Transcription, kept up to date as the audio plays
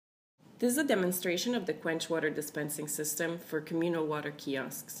This is a demonstration of the Quench water dispensing system for communal water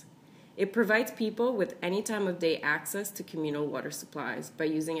kiosks. It provides people with any time of day access to communal water supplies by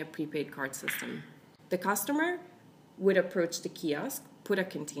using a prepaid card system. The customer would approach the kiosk, put a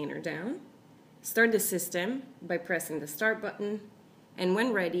container down, start the system by pressing the start button, and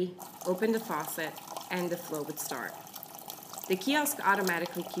when ready, open the faucet and the flow would start. The kiosk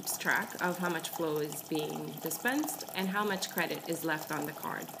automatically keeps track of how much flow is being dispensed and how much credit is left on the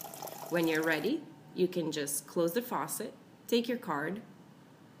card. When you're ready, you can just close the faucet, take your card,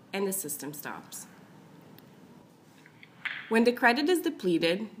 and the system stops. When the credit is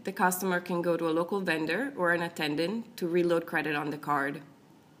depleted, the customer can go to a local vendor or an attendant to reload credit on the card.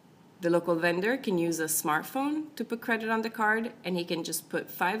 The local vendor can use a smartphone to put credit on the card, and he can just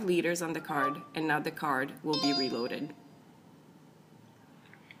put 5 liters on the card, and now the card will be reloaded.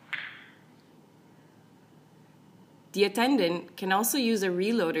 The attendant can also use a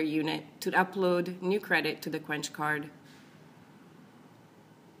reloader unit to upload new credit to the Quench card.